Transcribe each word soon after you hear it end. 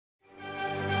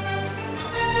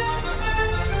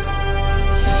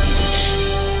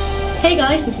Hey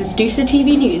guys, this is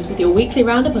DusaTV News with your weekly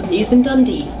roundup of news in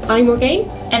Dundee. I'm Morgane.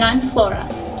 And I'm Flora.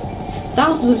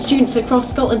 Thousands of students across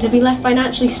Scotland have been left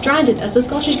financially stranded as the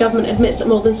Scottish Government admits that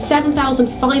more than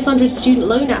 7,500 student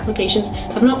loan applications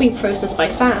have not been processed by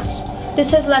SAS. This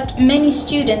has left many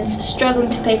students struggling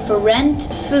to pay for rent,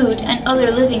 food and other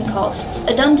living costs,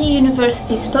 a Dundee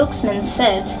University spokesman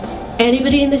said.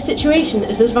 Anybody in this situation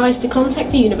is advised to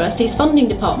contact the university's funding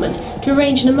department to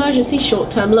arrange an emergency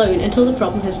short-term loan until the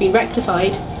problem has been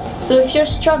rectified. So if you're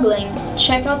struggling,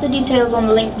 check out the details on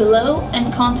the link below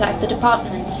and contact the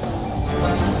department.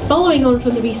 Following on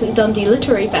from the recent Dundee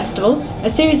Literary Festival,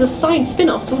 a series of science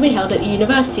spin-offs will be held at the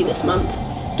university this month.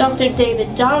 Dr.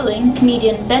 David Darling,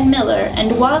 comedian Ben Miller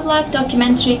and wildlife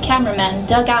documentary cameraman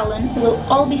Doug Allen will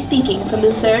all be speaking from the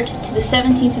 3rd to the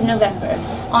 17th of November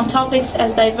on topics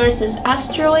as diverse as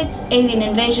asteroids, alien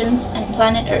invasions and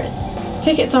planet Earth.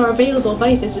 Tickets are available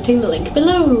by visiting the link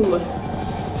below.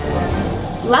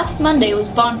 Last Monday was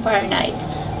Bonfire Night.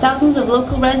 Thousands of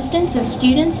local residents and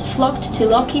students flocked to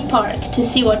Lochie Park to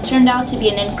see what turned out to be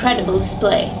an incredible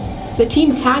display. The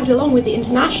team tagged along with the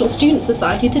International Student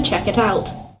Society to check it out.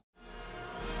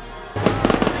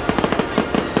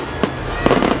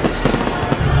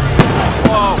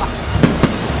 Whoa!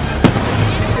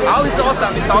 Oh, it's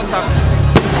awesome, it's awesome.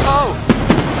 Oh!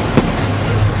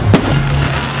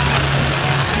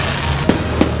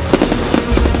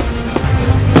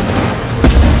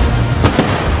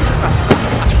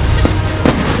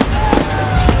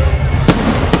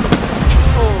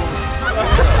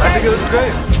 I think it was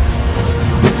great.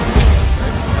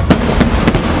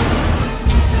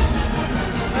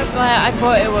 Personally, I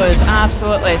thought it was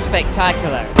absolutely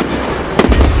spectacular.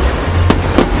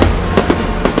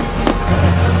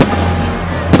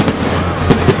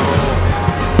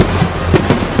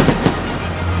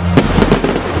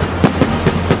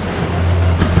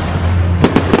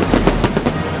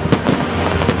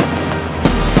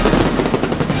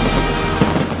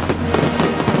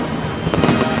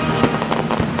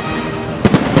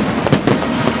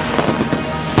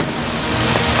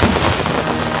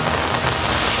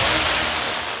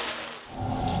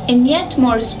 In yet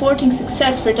more sporting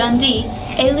success for Dundee,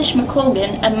 Ailish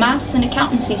McColgan, a maths and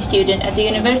accountancy student at the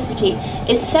university,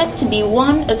 is set to be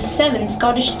one of 7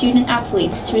 Scottish student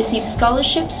athletes to receive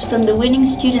scholarships from the Winning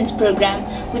Students programme,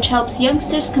 which helps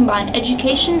youngsters combine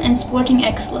education and sporting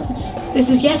excellence. This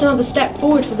is yet another step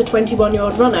forward for the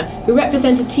 21-year-old runner, who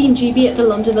represented Team GB at the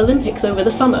London Olympics over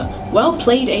the summer. Well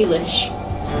played, Ailish.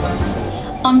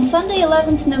 On Sunday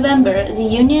 11th November, the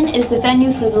Union is the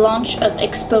venue for the launch of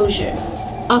Exposure.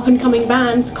 Up-and-coming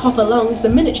bands Copper Lungs, the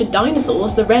Miniature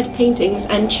Dinosaurs, the Red Paintings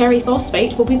and Cherry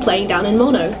Phosphate will be playing down in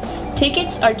Mono.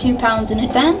 Tickets are £2 in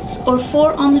advance or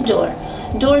 £4 on the door.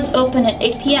 Doors open at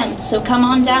 8 PM, so come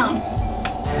on down.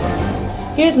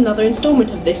 Here's another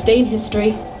instalment of This Day in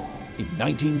History. In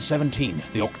 1917,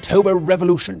 the October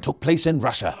Revolution took place in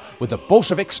Russia, with the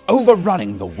Bolsheviks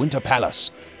overrunning the Winter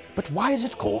Palace. But why is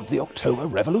it called the October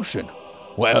Revolution?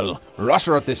 Well,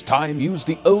 Russia at this time used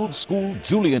the old-school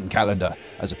Julian calendar,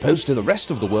 as opposed to the rest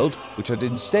of the world, which had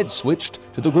instead switched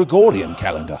to the Gregorian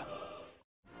calendar.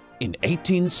 In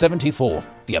 1874,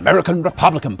 the American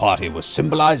Republican Party was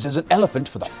symbolized as an elephant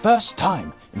for the first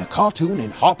time in a cartoon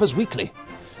in Harper's Weekly.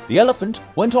 The elephant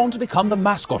went on to become the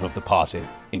mascot of the party,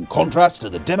 in contrast to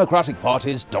the Democratic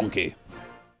Party's donkey.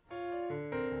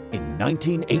 In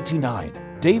 1989,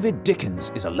 David Dickens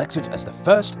is elected as the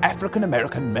first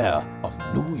African-American mayor of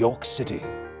New York City.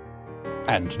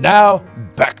 And now,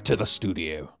 back to the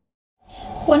studio.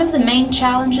 One of the main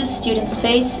challenges students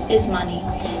face is money.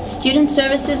 Student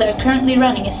Services are currently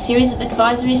running a series of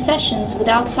advisory sessions with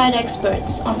outside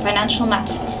experts on financial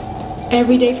matters.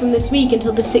 Every day from this week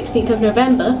until the 16th of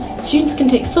November, students can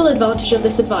take full advantage of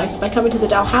this advice by coming to the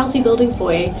Dalhousie Building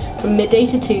foyer from midday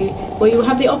to 2, where you will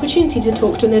have the opportunity to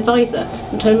talk to an advisor,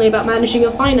 not only about managing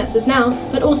your finances now,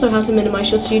 but also how to minimise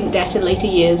your student debt in later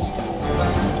years.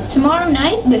 Tomorrow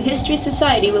night, the History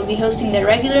Society will be hosting their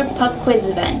regular pub quiz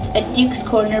event at Duke's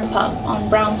Corner Pub on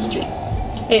Brown Street.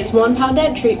 It's £1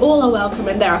 entry, all are welcome,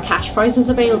 and there are cash prizes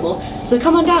available, so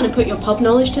come on down and put your pub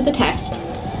knowledge to the test.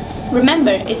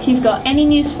 Remember, if you've got any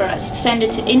news for us, send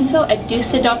it to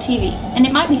info@dusa.tv and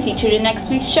it might be featured in next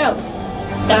week's show.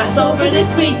 That's all for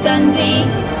this week, Dundee!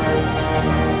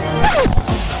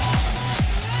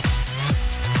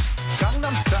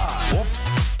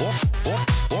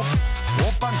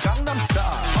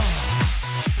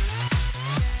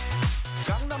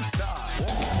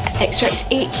 Extract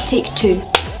 8, take 2.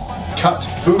 Cut,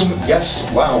 boom, yes,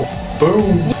 wow,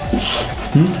 boom.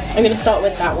 I'm going to start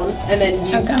with that one, and then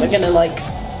you are going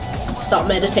to start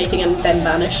meditating and then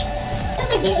vanish.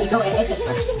 You go like this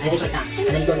first, and it's like that, and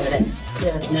then you go like this.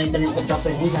 Yeah. And then you drop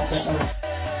it, and you drop it.